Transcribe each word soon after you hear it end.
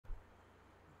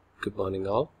Good morning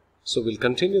all. So we'll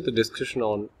continue the discussion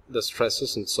on the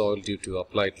stresses in soil due to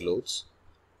applied loads.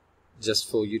 Just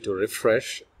for you to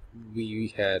refresh,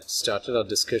 we had started our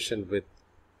discussion with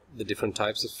the different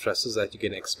types of stresses that you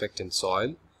can expect in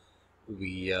soil.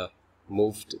 We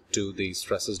moved to the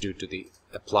stresses due to the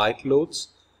applied loads.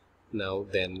 Now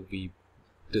then we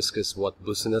discussed what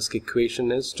Boussinesq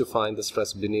equation is to find the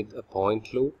stress beneath a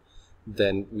point load.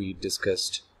 Then we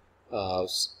discussed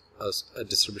a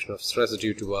distribution of stress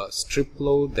due to a strip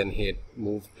load. Then he had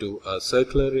moved to a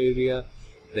circular area.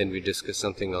 Then we discussed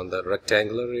something on the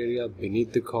rectangular area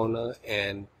beneath the corner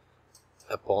and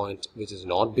a point which is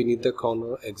not beneath the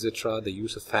corner, etc. The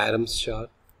use of Adams chart.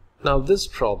 Now this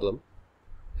problem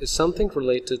is something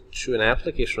related to an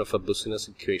application of a Boussinesq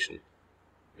equation.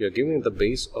 We are given the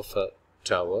base of a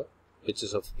tower which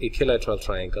is of equilateral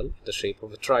triangle in the shape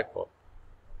of a tripod.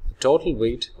 The total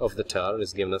weight of the tower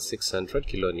is given as 600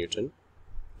 kN,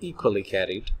 equally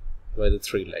carried by the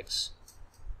three legs.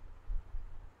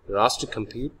 We are asked to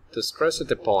compute the stress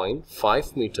at a point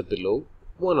 5 meters below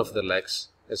one of the legs,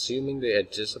 assuming the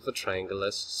edges of the triangle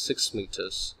as 6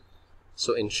 meters.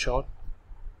 So in short,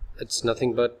 it's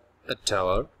nothing but a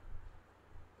tower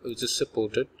which is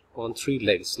supported on three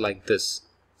legs like this,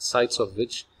 sides of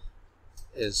which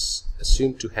is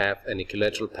assumed to have an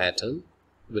equilateral pattern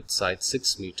with side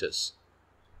 6 meters.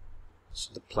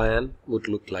 So the plan would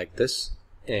look like this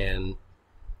and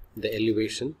the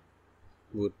elevation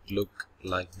would look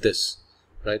like this,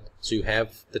 right? So you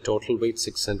have the total weight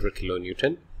 600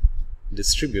 kN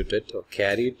distributed or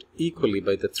carried equally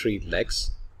by the three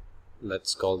legs.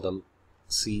 Let's call them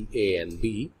C, A and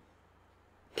B,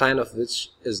 plan of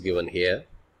which is given here,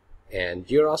 and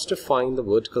you're asked to find the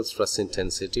vertical stress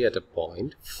intensity at a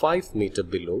point 5 meters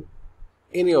below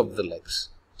any of the legs.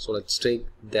 So let's take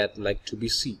that leg to be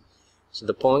C. So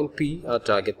the point P, our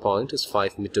target point, is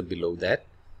 5 meters below that.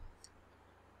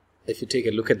 If you take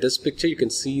a look at this picture, you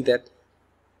can see that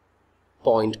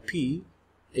point P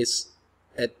is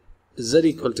at Z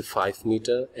equal to 5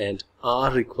 meters and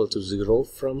R equal to 0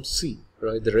 from C,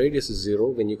 right? The radius is 0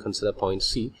 when you consider point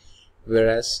C,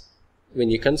 whereas when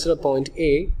you consider point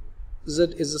A,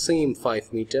 Z is the same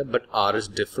 5 meters but R is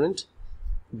different.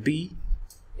 B,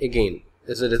 again,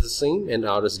 Z is the same and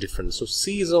R is different. So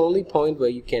C is the only point where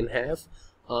you can have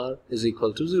R is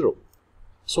equal to 0.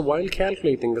 So while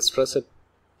calculating the stress at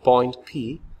point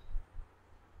P,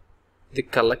 the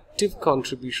collective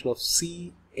contribution of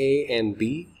C, A and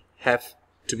B have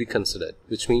to be considered,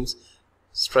 which means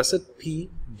stress at P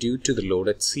due to the load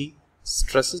at C,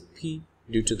 stress at P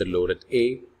due to the load at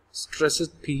A, stress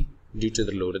at P due to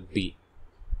the load at B.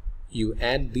 You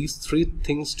add these three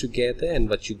things together and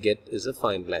what you get is a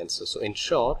final answer. So in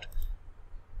short,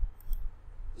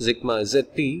 sigma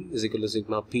ZP is equal to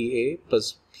sigma PA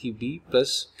plus PB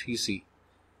plus PC.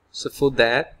 So for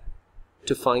that,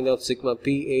 to find out sigma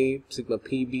PA, sigma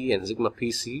PB and sigma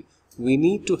PC, we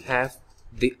need to have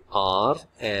the R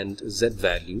and Z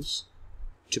values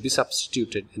to be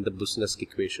substituted in the Boussinesq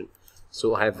equation.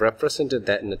 So I have represented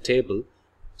that in a table.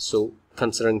 So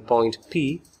considering point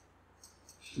P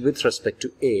with respect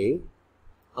to A,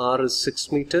 R is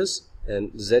 6 meters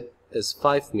and Z is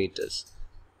 5 meters.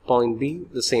 Point B,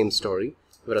 the same story,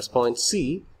 whereas point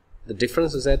C, the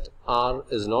difference is that R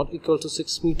is not equal to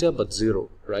 6 meters but 0,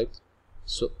 right?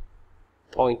 So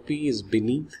point P is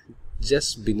beneath,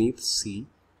 just beneath C,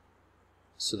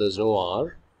 so there's no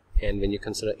R, and when you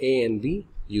consider A and B,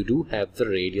 you do have the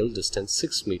radial distance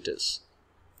 6 meters.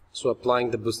 So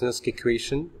applying the Boussinesq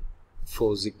equation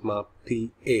for sigma PA,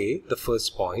 the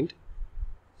first point,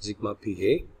 sigma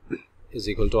PA is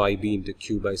equal to IB into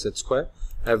Q by Z square.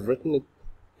 I have written it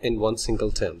in one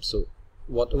single term. So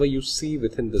whatever you see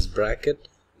within this bracket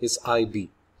is IB.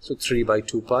 So 3 by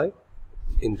 2 pi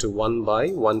into 1 by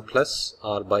 1 plus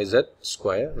R by Z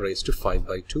square raised to 5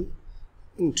 by 2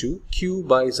 into Q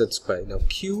by Z square. Now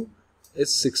Q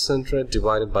is 600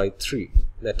 divided by 3.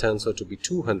 That turns out to be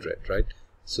 200, right?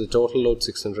 So the total load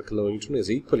 600 kN is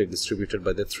equally distributed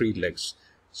by the three legs.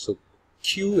 So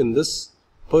Q in this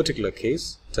particular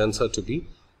case turns out to be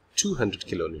 200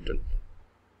 kN.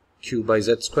 Q by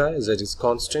Z square, Z is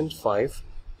constant 5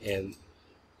 and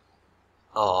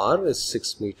R is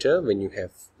 6 meters when you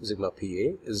have sigma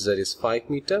PA, Z is 5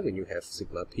 meters when you have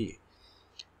sigma PA.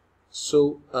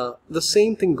 So the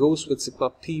same thing goes with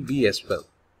sigma PB as well,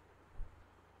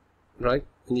 right?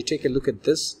 When you take a look at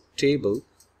this table,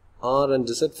 R and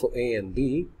Z for A and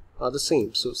B are the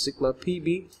same. So sigma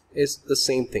PB is the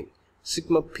same thing.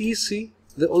 Sigma PC,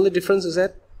 the only difference is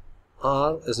that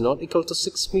R is not equal to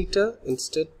 6 meters,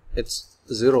 instead it's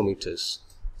 0 meters.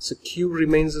 So Q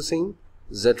remains the same,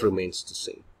 Z remains the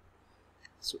same.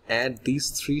 So add these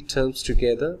three terms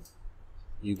together,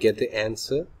 you get the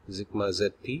answer sigma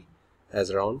ZP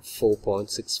as around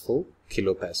 4.64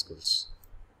 kilopascals.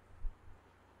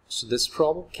 So this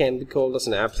problem can be called as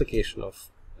an application of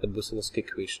the Boussinesq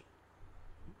equation.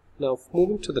 Now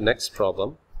moving to the next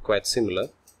problem, quite similar.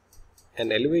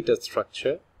 An elevator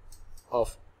structure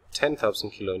of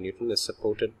 10,000 kilonewton is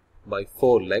supported by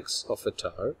 4 legs of a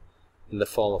tower in the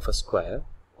form of a square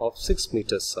of 6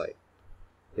 meters side.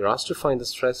 You are asked to find the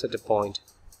stress at a point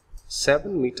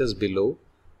 7 meters below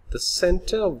the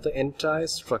center of the entire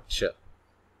structure.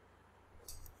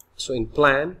 So in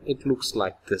plan it looks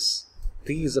like this.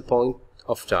 P is a point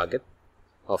of target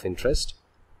of interest.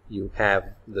 You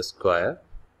have the square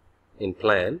in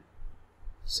plan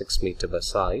 6 meter by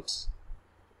sides.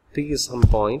 P is some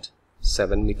point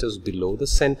 7 meters below the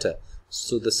center.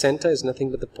 So the center is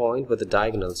nothing but the point where the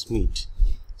diagonals meet.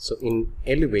 So in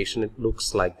elevation it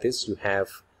looks like this. You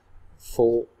have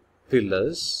 4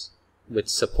 pillars which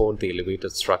support the elevator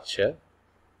structure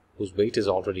whose weight is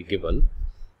already given.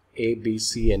 A, B,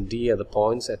 C and D are the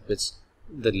points at which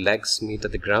the legs meet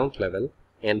at the ground level,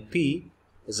 and P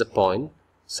is a point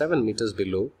 7 meters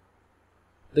below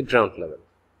the ground level.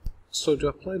 So to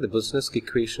apply the Boussinesq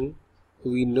equation,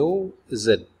 we know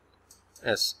Z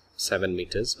as 7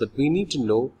 meters, but we need to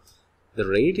know the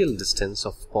radial distance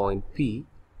of point P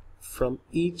from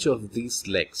each of these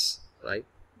legs, right?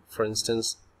 For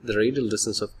instance, the radial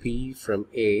distance of P from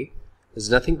A is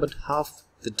nothing but half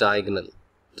the diagonal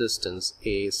distance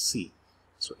AC.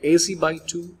 So AC by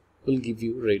 2 will give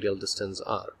you radial distance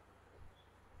R.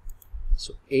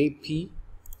 So AP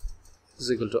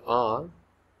is equal to R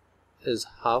is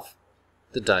half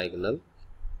the diagonal,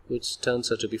 which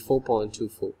turns out to be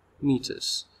 4.24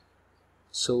 meters.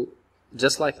 So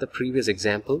just like the previous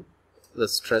example, the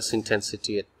stress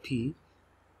intensity at P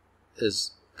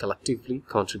is collectively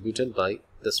contributed by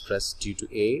the stress due to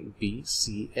A, B,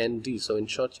 C and D. So in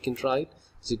short, you can write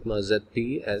sigma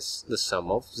ZP as the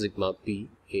sum of sigma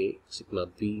PA, sigma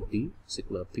PB,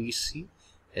 sigma PC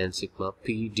and sigma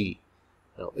PD.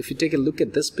 Now if you take a look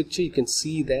at this picture, you can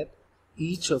see that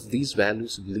each of these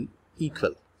values will be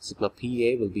equal. Sigma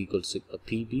PA will be equal to sigma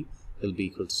PB, will be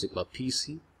equal to sigma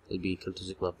PC, will be equal to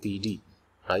sigma PD,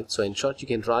 right? So in short, you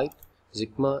can write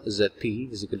sigma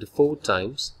ZP is equal to 4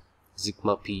 times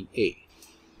sigma PA.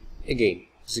 Again,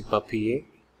 sigma PA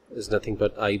is nothing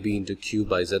but IB into Q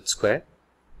by Z square,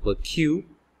 where Q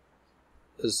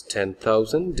is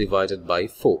 10,000 divided by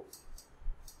 4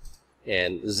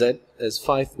 and Z is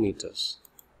 5 meters.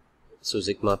 So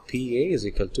sigma PA is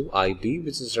equal to IB,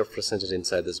 which is represented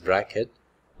inside this bracket,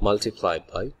 multiplied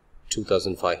by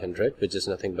 2,500, which is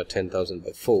nothing but 10,000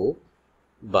 by 4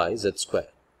 by Z square.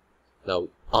 Now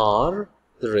R,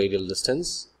 the radial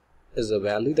distance, is a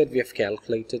value that we have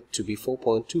calculated to be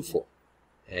 4.24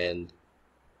 and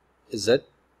Z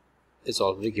is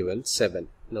already given 7.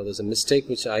 Now there's a mistake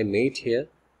which I made here.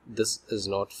 This is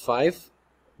not 5,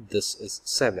 this is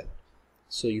 7.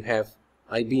 So you have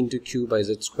IB into Q by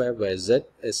Z square, where Z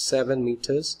is 7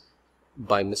 meters.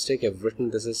 By mistake I've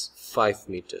written this is 5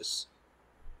 meters.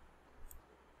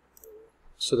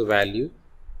 So the value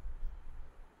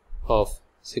of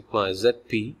sigma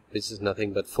ZP, which is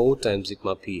nothing but 4 times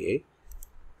sigma PA,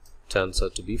 turns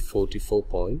out to be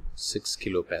 44.6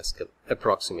 kilopascal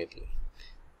approximately.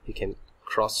 You can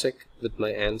cross-check with my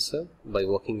answer by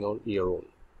working on your own.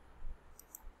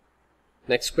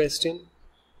 Next question.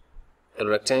 A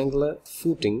rectangular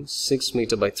footing 6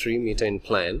 meter by 3 meter in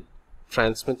plan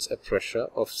transmits a pressure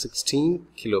of 16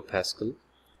 kilopascal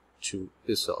to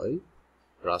the soil.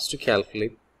 We are asked to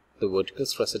calculate the vertical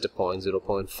stress at a point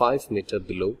 0.5 meter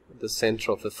below the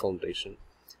center of the foundation.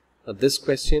 Now this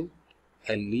question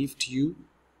I leave to you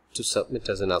to submit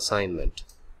as an assignment.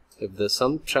 If there's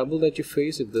some trouble that you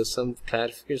face, if there's some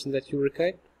clarification that you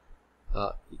require,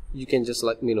 you can just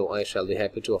let me know. I shall be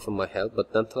happy to offer my help,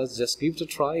 but nonetheless just give it a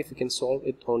try if you can solve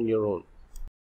it on your own.